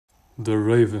The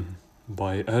Raven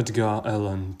by Edgar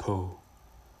Allan Poe.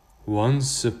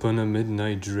 Once upon a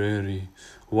midnight dreary,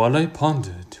 while I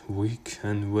pondered, weak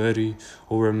and weary,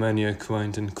 over many a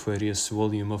quaint and querulous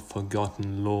volume of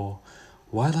forgotten lore,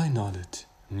 while I nodded,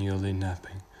 nearly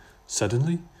napping,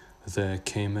 suddenly there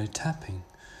came a tapping,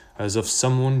 as of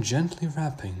someone gently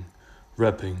rapping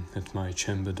at my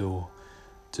chamber door.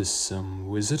 "'Tis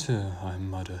some visitor," I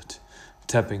muttered,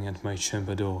 tapping at my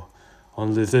chamber door,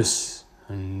 "only this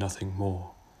and nothing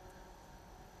more."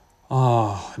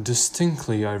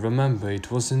 Distinctly I remember it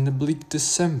was in the bleak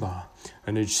December,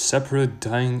 and each separate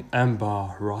dying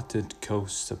ember rotted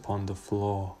ghost upon the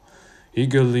floor.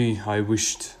 Eagerly I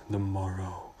wished the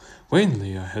morrow.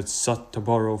 Vainly I had sought to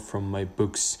borrow from my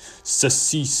books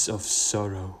surcease of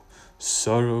sorrow,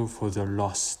 sorrow for the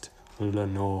lost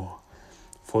Lenore,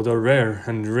 for the rare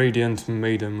and radiant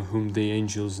maiden whom the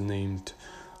angels named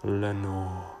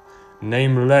Lenore,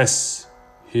 nameless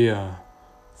here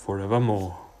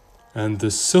forevermore. And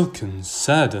the silken,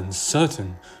 sad and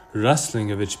certain rustling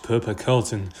of its purple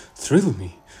curtain thrilled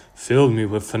me, filled me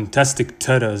with fantastic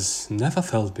terrors never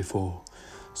felt before,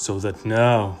 so that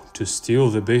now, to still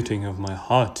the beating of my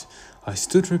heart, I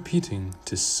stood repeating,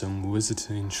 "'Tis some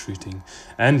visitor entreating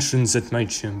entrance at my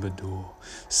chamber door,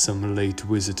 some late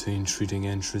visitor entreating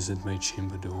entrance at my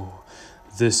chamber door.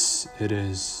 This it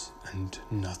is, and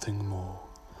nothing more."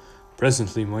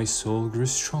 Presently my soul grew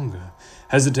stronger,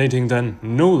 hesitating then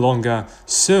no longer.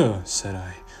 "Sir," said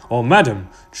I, "or Madam,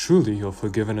 truly you're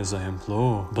forgiven as I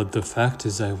implore. But the fact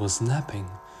is I was napping,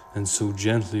 and so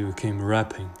gently you came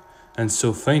rapping, and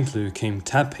so faintly you came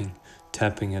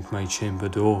tapping at my chamber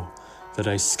door, that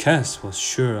I scarce was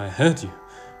sure I heard you.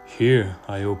 Here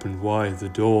I opened wide the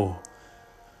door.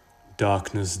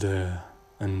 Darkness there,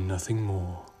 and nothing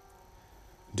more.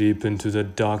 Deep into the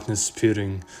darkness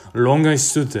peering, long I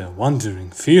stood there,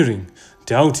 wondering, fearing,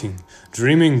 doubting,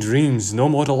 dreaming dreams no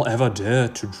mortal ever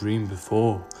dared to dream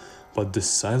before. But the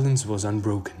silence was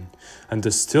unbroken, and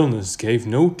the stillness gave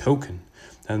no token,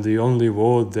 and the only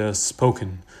word there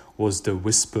spoken was the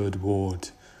whispered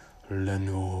word,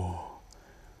 Lenore.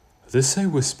 This I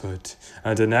whispered,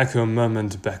 and an echo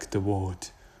murmured back the word,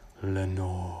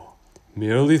 Lenore.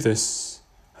 Merely this,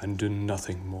 and do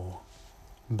nothing more.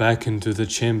 Back into the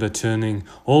chamber turning,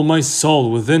 all my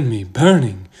soul within me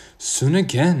burning, soon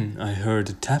again I heard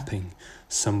a tapping,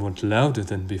 somewhat louder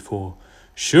than before.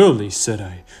 "Surely," said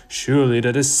I, "surely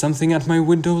that is something at my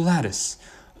window lattice.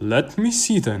 Let me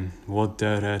see then what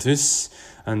thereat is,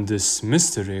 and this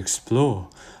mystery explore.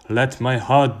 Let my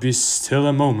heart be still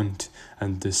a moment,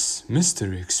 and this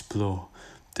mystery explore.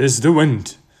 'Tis the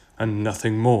wind, and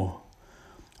nothing more."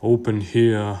 Open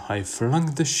here I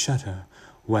flung the shutter,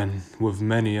 when, with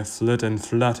many a flit and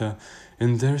flutter,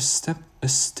 in there stepped a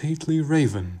stately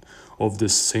raven of the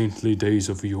saintly days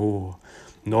of yore.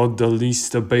 Not the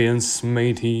least abeyance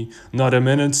made he, not a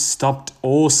minute stopped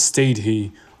or stayed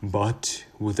he, but,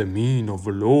 with the mien of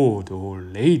lord or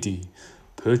lady,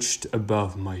 perched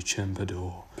above my chamber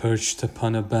door. Perched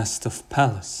upon a bust of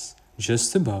Pallas,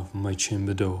 just above my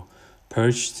chamber door,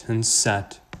 perched and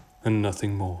sat, and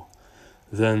nothing more.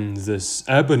 Then this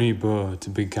ebony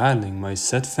bird, beguiling my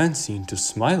sad fancy into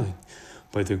smiling,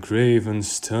 by the grave and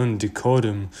stern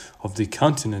decorum of the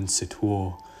countenance it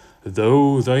wore,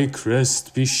 "Though thy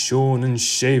crest be shorn and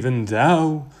shaven,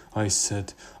 thou," I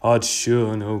said, "art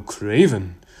sure no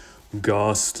craven,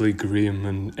 ghastly grim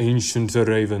and ancient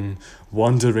raven,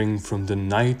 wandering from the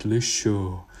nightly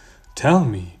shore. Tell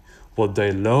me what thy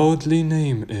lordly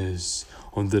name is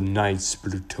on the night's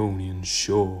Plutonian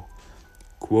shore."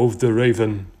 Quoth the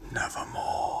raven,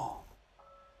 "Nevermore."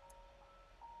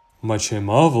 Much I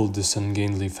marveled this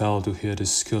ungainly fowl to hear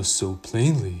discourse so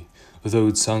plainly, though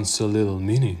it sounds so little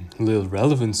meaning, little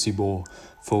relevancy bore,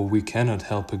 for we cannot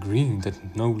help agreeing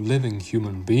that no living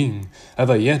human being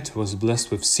ever yet was blessed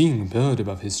with seeing bird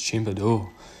above his chamber door,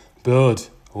 bird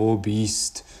or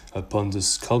beast upon the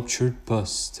sculptured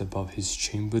bust above his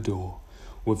chamber door,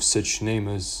 with such name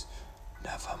as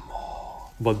Nevermore.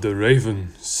 But the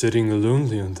raven, sitting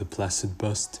lonely on the placid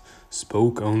bust,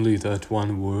 spoke only that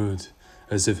one word,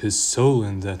 as if his soul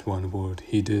in that one word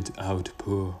he did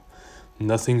outpour.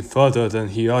 Nothing further than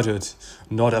he uttered,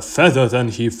 not a feather than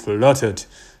he fluttered,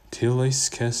 till I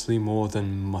scarcely more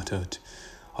than muttered,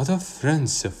 "Other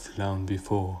friends have flown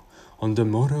before, on the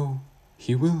morrow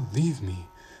he will leave me,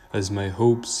 as my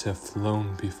hopes have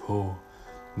flown before."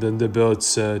 Then the bird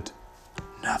said,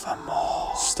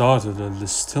 "Nevermore," startled at the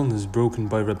stillness broken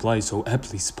by reply so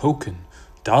aptly spoken.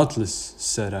 "Doubtless,"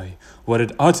 said I, "what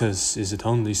it utters is it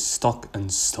only stock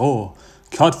and store,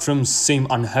 cut from same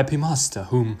unhappy master,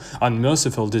 whom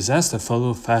unmerciful disaster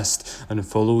followed fast, and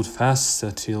followed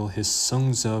faster till his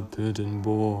songs our burden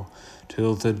bore,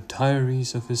 till the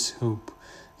diaries of his hope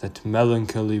that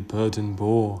melancholy burden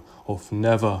bore of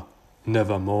never,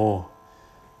 nevermore.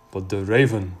 But the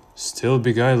raven, still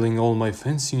beguiling all my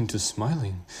fancy into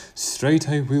smiling, straight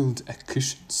I wheeled a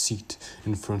cushioned seat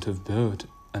in front of bird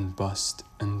and bust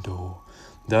and door.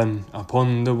 Then,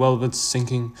 upon the velvet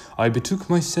sinking, I betook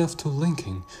myself to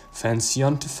linking fancy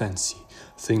unto fancy,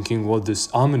 thinking what this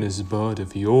ominous bird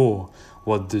of yore,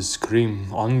 what this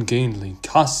grim, ungainly,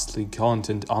 ghastly, gaunt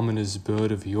and ominous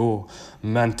bird of yore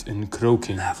meant in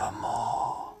croaking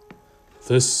nevermore.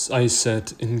 This I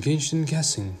said, engaged in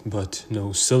guessing, but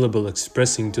no syllable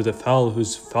expressing to the fowl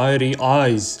whose fiery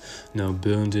eyes now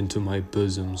burned into my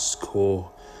bosom's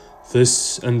core.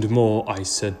 This and more I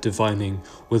said, divining,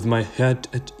 with my head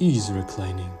at ease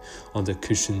reclining on the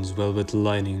cushion's velvet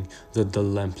lining that the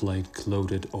lamplight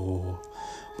gloated o'er,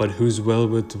 but whose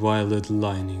velvet violet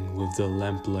lining with the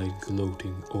lamplight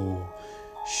gloating o'er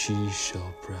she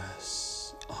shall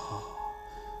press,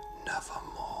 nevermore.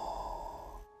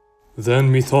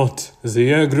 Then methought the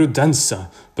air grew denser,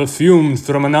 perfumed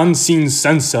from an unseen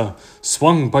censer,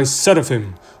 swung by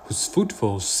seraphim, whose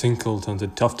footfalls tinkled on the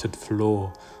tufted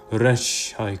floor.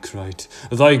 Wretch, I cried,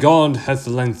 thy God hath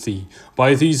lent thee,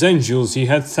 by these angels he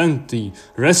hath sent thee,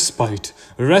 respite,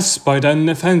 respite and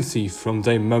nepenthe from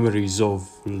thy memories of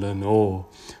Lenore.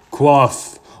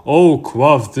 Quaff, oh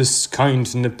quaff this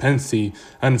kind nepenthe,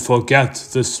 and forget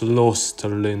this lost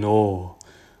Lenore.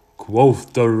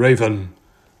 Quoth the raven,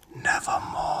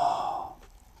 nevermore.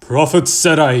 Prophet,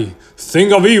 said I,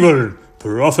 think of evil,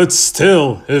 prophet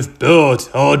still, if bird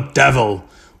or devil,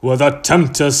 whether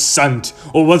tempter sent,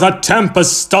 or whether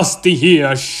tempest tossed thee here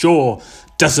ashore,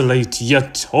 desolate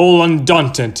yet all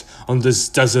undaunted, on this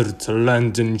desert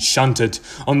land enchanted,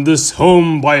 on this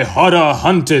home by horror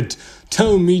hunted,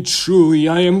 tell me truly,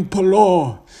 I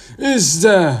implore, is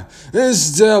there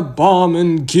balm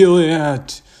in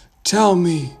Gilead? Tell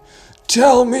me,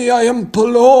 I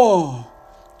implore.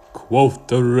 Quoth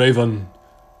the raven,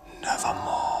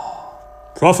 nevermore.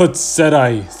 Prophet, said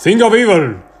I, think of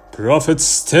evil, prophet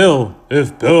still,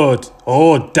 if bird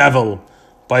or devil,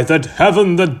 by that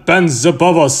heaven that bends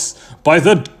above us, by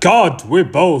that God we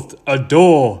both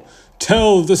adore,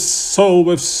 tell the soul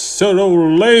with sorrow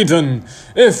laden,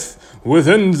 if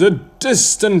within the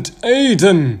distant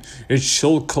Aidenn it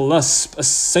shall clasp a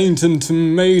sainted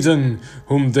maiden,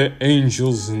 whom the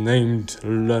angels named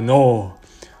Lenore.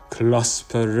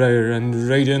 Clasp a rare and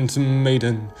radiant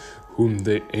maiden, whom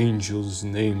the angels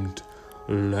named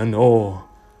Lenore.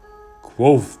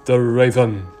 Quoth the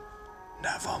raven,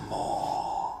 nevermore.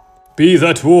 Be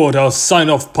that word our sign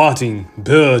of parting,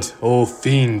 bird or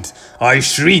fiend, I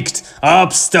shrieked,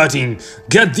 upstarting,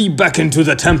 get thee back into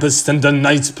the tempest and the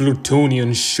night's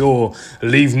Plutonian shore,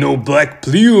 leave no black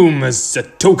plume as a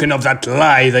token of that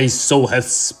lie thy soul hath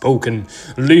spoken,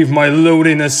 leave my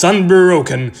loneliness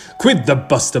unbroken, quit the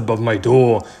bust above my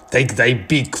door, take thy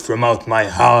beak from out my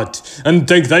heart, and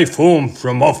take thy form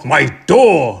from off my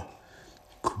door.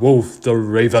 Quoth the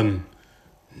raven,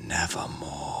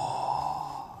 nevermore.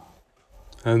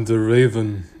 And the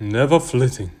raven, never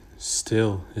flitting,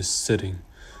 still is sitting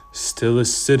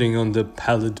on the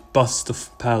pallid bust of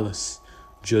Pallas,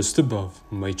 just above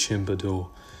my chamber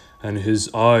door, and his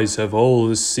eyes have all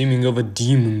the seeming of a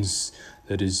demon's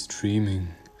that is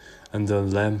dreaming, and the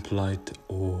lamplight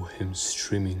o'er him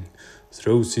streaming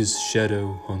throws his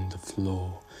shadow on the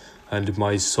floor, and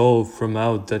my soul from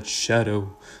out that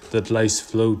shadow that lies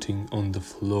floating on the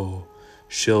floor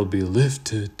shall be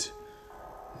lifted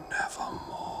nevermore.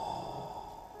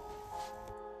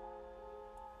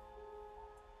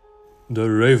 The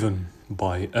Raven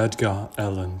by Edgar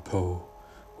Allan Poe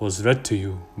was read to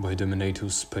you by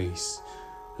DominatoSpace.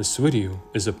 This video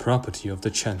is a property of the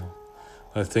channel.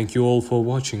 I thank you all for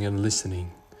watching and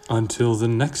listening. Until the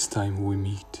next time we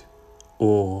meet,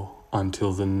 or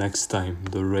until the next time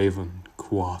the raven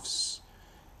quaffs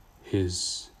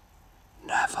his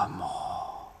nevermore.